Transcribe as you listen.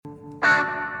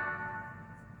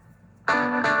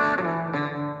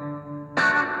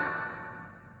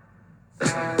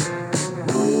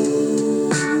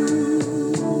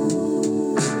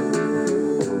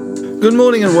Good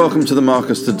morning and welcome to the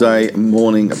Marcus Today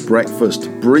morning breakfast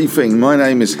briefing. My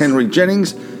name is Henry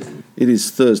Jennings. It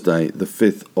is Thursday, the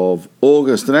 5th of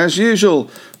August, and as usual,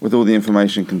 with all the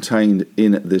information contained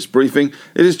in this briefing,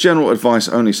 it is general advice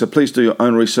only, so please do your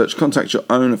own research, contact your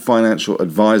own financial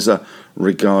advisor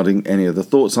regarding any of the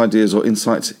thoughts, ideas or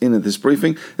insights in this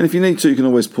briefing, and if you need to, you can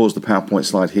always pause the PowerPoint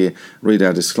slide here, read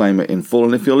our disclaimer in full,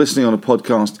 and if you're listening on a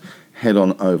podcast, head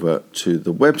on over to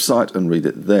the website and read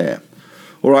it there.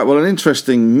 All right, well, an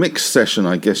interesting mixed session,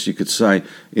 I guess you could say,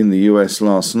 in the US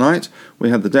last night. We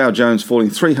had the Dow Jones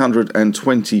falling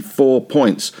 324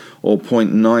 points, or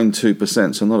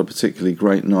 0.92%, so not a particularly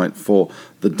great night for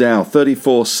the Dow.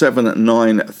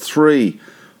 34,793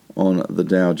 on the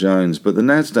Dow Jones, but the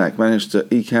Nasdaq managed to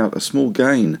eke out a small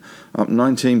gain, up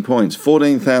 19 points,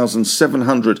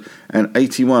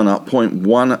 14,781, up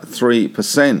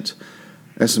 0.13%.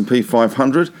 S&P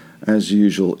 500, as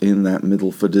usual, in that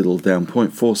middle fadiddle, down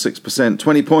 0.46%,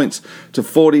 20 points to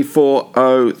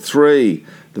 4403.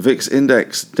 The VIX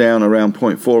index down around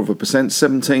 0.4%,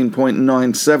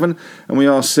 17.97, and we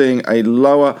are seeing a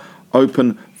lower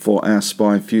open for our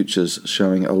SPY futures,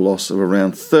 showing a loss of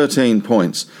around 13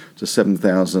 points to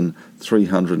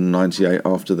 7,398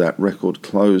 after that record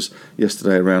close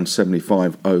yesterday around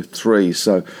 75.03.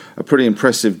 So a pretty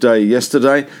impressive day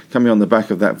yesterday, coming on the back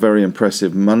of that very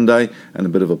impressive Monday, and a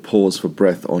bit of a pause for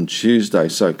breath on Tuesday.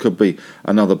 So it could be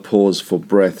another pause for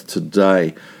breath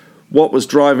today. What was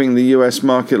driving the US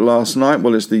market last night?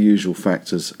 Well, it's the usual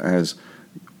factors as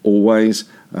always.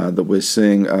 That we're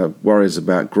seeing worries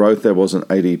about growth. There was an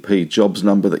ADP jobs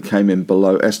number that came in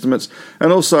below estimates.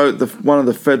 And also one of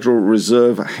the Federal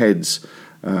Reserve heads,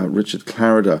 Richard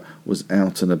Clarida, was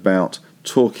out and about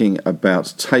talking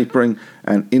about tapering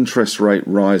and interest rate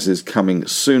rises coming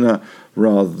sooner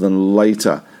rather than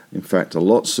later. In fact, a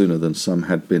lot sooner than some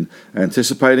had been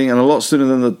anticipating and a lot sooner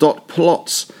than the dot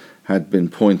plots had been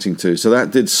pointing to. So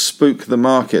that did spook the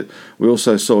market. We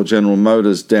also saw General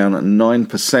Motors down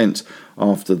 9%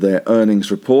 after their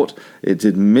earnings report. It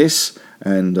did miss,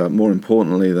 and more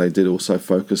importantly, they did also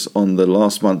focus on the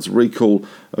last month's recall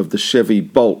of the Chevy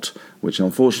Bolt, which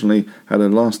unfortunately had a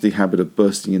nasty habit of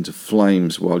bursting into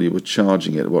flames while you were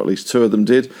charging it. Well, at least two of them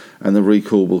did, and the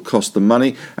recall will cost them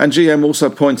money. And GM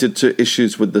also pointed to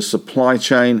issues with the supply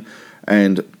chain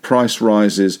and price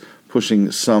rises,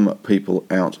 pushing some people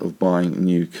out of buying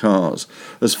new cars.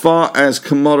 As far as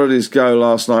commodities go,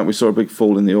 last night we saw a big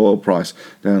fall in the oil price,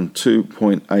 down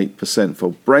 2.8%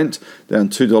 for Brent, down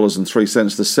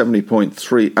 $2.03 to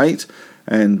 70.38,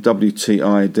 and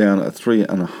WTI down at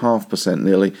 3.5%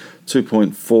 nearly,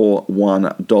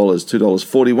 $2.41,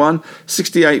 $2.41,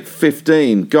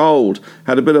 68.15. Gold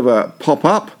had a bit of a pop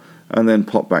up and then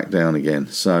pop back down again.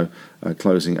 So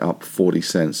closing up 40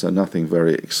 cents, so nothing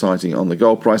very exciting on the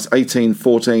gold price.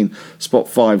 18.14 spot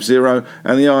 50,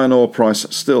 and the iron ore price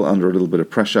still under a little bit of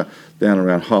pressure, down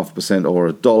around 0.5% or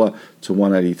 $1 to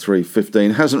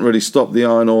 183.15. Hasn't really stopped the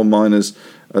iron ore miners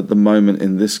at the moment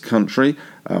in this country.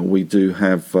 We do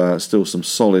have still some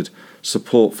solid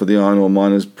support for the iron ore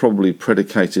miners, probably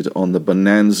predicated on the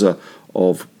bonanza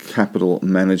of capital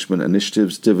management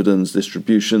initiatives, dividends,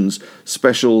 distributions,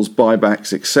 specials,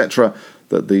 buybacks, etc.,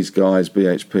 that these guys,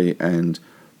 BHP and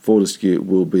Fortescue,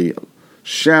 will be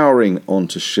showering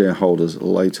onto shareholders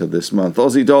later this month.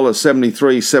 Aussie dollar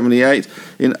 73.78.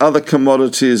 In other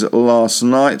commodities last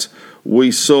night,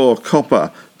 we saw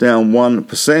copper down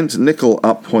 1%, nickel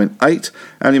up 0.8,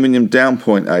 aluminium down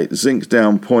 0.8, zinc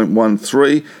down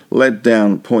 0.13, lead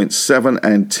down 0.7,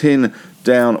 and tin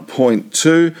down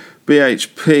 0.2.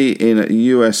 BHP in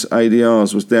US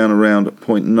ADRs was down around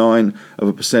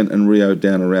 0.9%, and Rio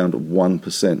down around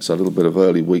 1%, so a little bit of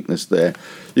early weakness there.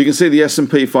 You can see the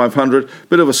S&P 500,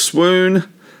 bit of a swoon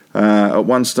at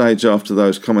one stage after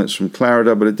those comments from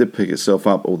Clarida, but it did pick itself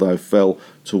up, although fell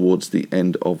towards the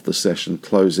end of the session,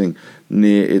 closing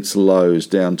near its lows,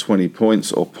 down 20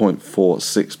 points or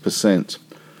 0.46%.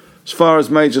 As far as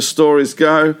major stories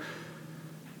go,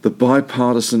 the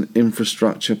bipartisan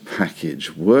infrastructure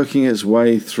package working its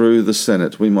way through the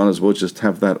Senate. We might as well just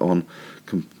have that on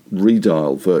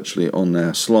redial virtually on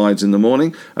our slides in the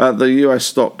morning. The US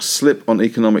stocks slip on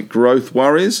economic growth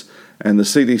worries, and the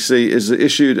CDC has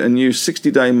issued a new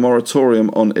 60-day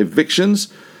moratorium on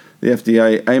evictions. The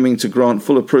FDA aiming to grant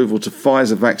full approval to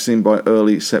Pfizer vaccine by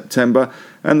early September,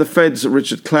 and the Fed's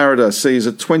Richard Clarida sees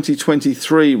a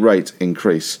 2023 rate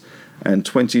increase and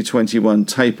 2021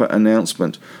 taper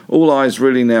announcement. All eyes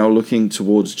really now looking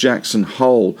towards Jackson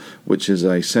Hole, which is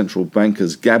a central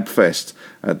bankers gabfest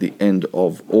at the end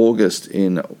of August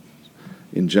in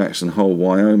Jackson Hole,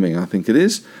 Wyoming, I think it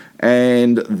is.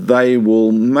 And they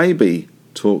will maybe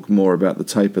talk more about the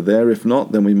taper there. If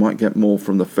not, then we might get more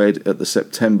from the Fed at the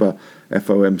September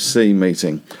FOMC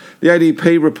meeting. The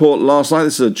ADP report last night,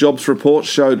 this is a jobs report,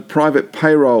 showed private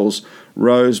payrolls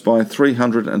rose by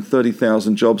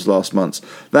 330,000 jobs last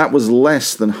month. That was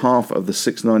less than half of the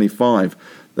 695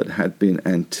 that had been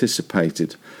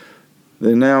anticipated.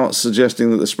 They're now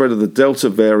suggesting that the spread of the Delta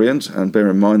variant, and bear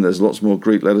in mind there's lots more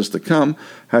Greek letters to come,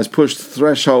 has pushed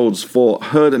thresholds for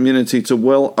herd immunity to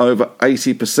well over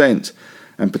 80%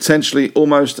 and potentially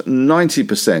almost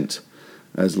 90%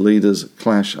 as leaders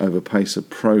clash over pace of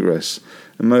progress.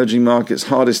 Emerging markets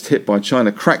hardest hit by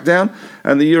China crackdown,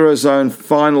 and the Eurozone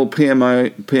final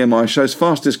PMI shows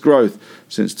fastest growth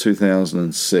since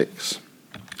 2006.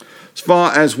 As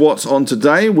far as what's on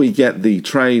today, we get the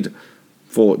trade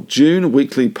for June,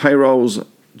 weekly payrolls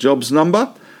jobs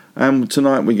number, and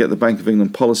tonight we get the Bank of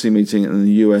England policy meeting and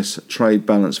the US trade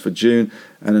balance for June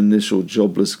and initial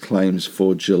jobless claims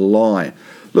for July.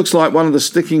 Looks like one of the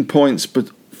sticking points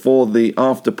for the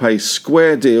Afterpay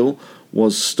Square deal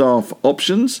was staff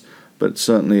options, but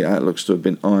certainly it looks to have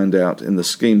been ironed out in the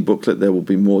scheme booklet. There will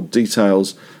be more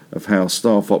details of how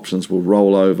staff options will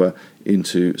roll over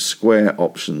into Square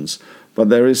options. But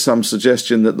there is some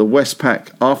suggestion that the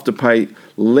Westpac Afterpay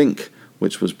link,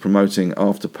 which was promoting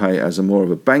Afterpay as a more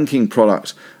of a banking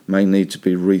product, may need to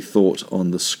be rethought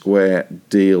on the Square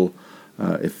deal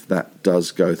if that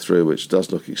does go through, which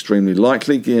does look extremely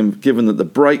likely, given that the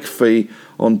break fee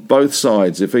on both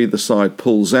sides, if either side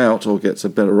pulls out or gets a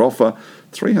better offer,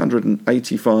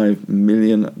 $385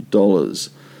 million.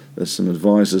 There's some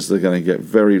advisors that are going to get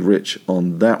very rich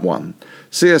on that one.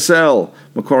 CSL,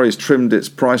 Macquarie's trimmed its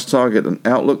price target and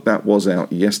outlook. That was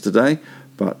out yesterday,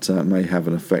 but may have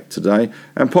an effect today.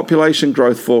 And population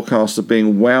growth forecasts are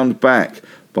being wound back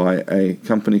by a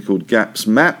company called Gaps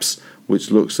Maps,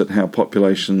 which looks at how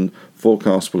population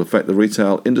forecasts will affect the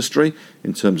retail industry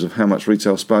in terms of how much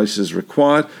retail space is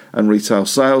required and retail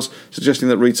sales, suggesting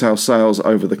that retail sales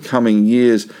over the coming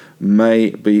years may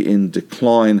be in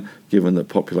decline, given that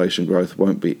population growth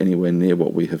won't be anywhere near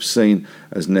what we have seen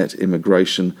as net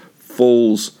immigration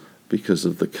falls because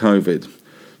of the COVID.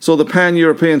 So the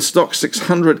Pan-European Stock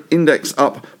 600 index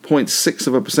up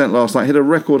 0.6% last night, hit a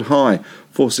record high,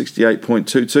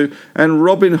 468.22, and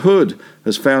Robinhood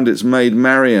has found its Maid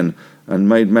Marian, and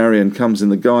Maid Marian comes in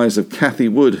the guise of Cathie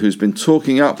Wood, who's been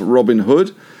talking up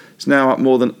Robinhood. It's now up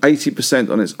more than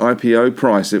 80% on its IPO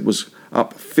price. It was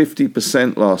up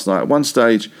 50% last night. At one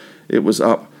stage, it was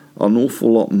up an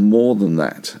awful lot more than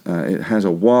that. It has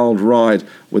a wild ride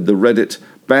with the Reddit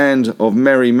band of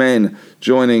merry men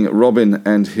joining Robin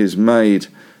and his maid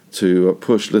to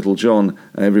push Little John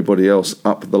and everybody else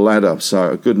up the ladder.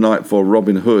 So a good night for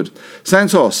Robinhood.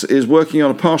 Santos is working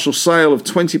on a partial sale of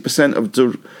 20% of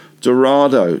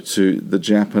Dorado to the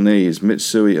Japanese.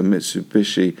 Mitsui and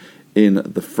Mitsubishi in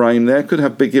the frame there. Could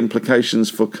have big implications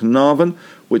for Carnarvon,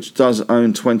 which does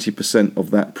own 20%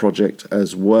 of that project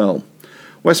as well.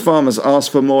 Wesfarmers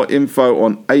asked for more info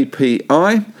on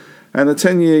API, and the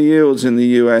 10-year yields in the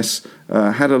US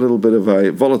had a little bit of a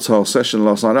volatile session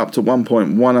last night, up to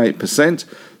 1.18%,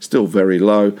 still very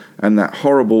low, and that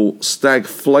horrible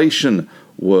stagflation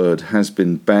word has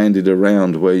been bandied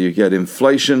around, where you get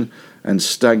inflation and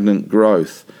stagnant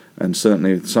growth. And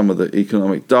certainly some of the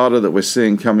economic data that we're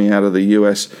seeing coming out of the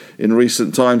US in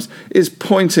recent times is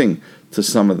pointing to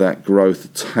some of that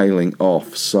growth tailing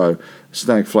off. So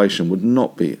stagflation would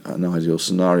not be an ideal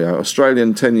scenario.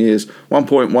 Australian 10 years,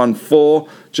 1.14.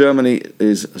 Germany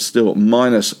is still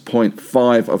minus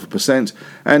 0.5%.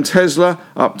 And Tesla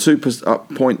up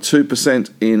 0.2%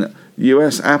 in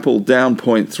US. Apple down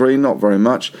 0.3%, not very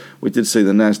much. We did see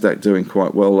the Nasdaq doing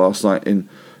quite well last night in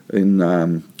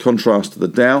contrast to the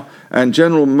Dow. And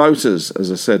General Motors,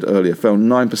 as I said earlier, fell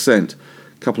 9%. A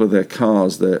couple of their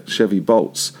cars, their Chevy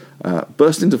Bolts,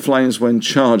 burst into flames when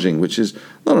charging, which is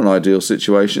not an ideal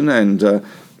situation, and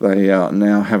they are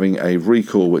now having a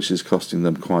recall, which is costing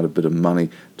them quite a bit of money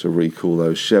to recall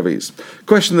those Chevys.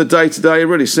 Question of the day today, a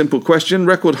really simple question.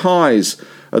 Record highs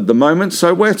at the moment,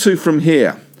 so where to from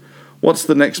here? What's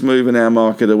the next move in our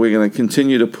market? Are we going to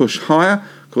continue to push higher?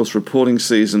 Of course, reporting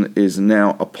season is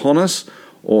now upon us,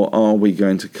 or are we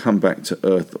going to come back to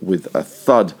earth with a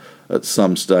thud at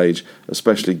some stage,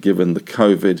 especially given the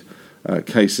COVID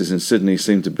cases in Sydney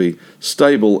seem to be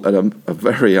stable at a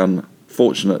very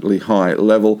unfortunately high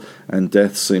level, and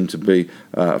deaths seem to be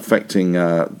affecting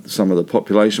some of the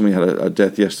population. We had a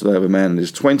death yesterday of a man in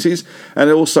his 20s, and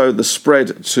also the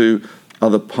spread to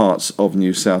other parts of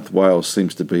New South Wales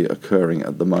seems to be occurring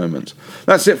at the moment.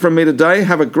 That's it from me today.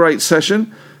 Have a great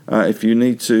session, if you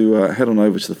need to head on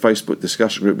over to the Facebook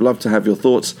discussion group. Love to have your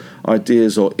thoughts,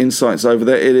 ideas or insights over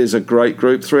there. It is a great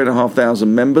group, 3,500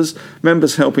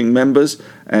 members helping members,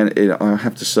 and I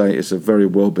have to say it's a very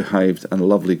well behaved and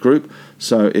lovely group.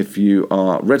 So if you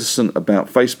are reticent about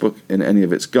Facebook in any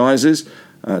of its guises,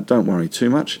 don't worry too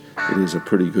much. It is a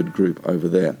pretty good group over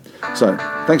there. So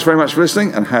thanks very much for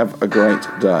listening and have a great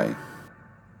day.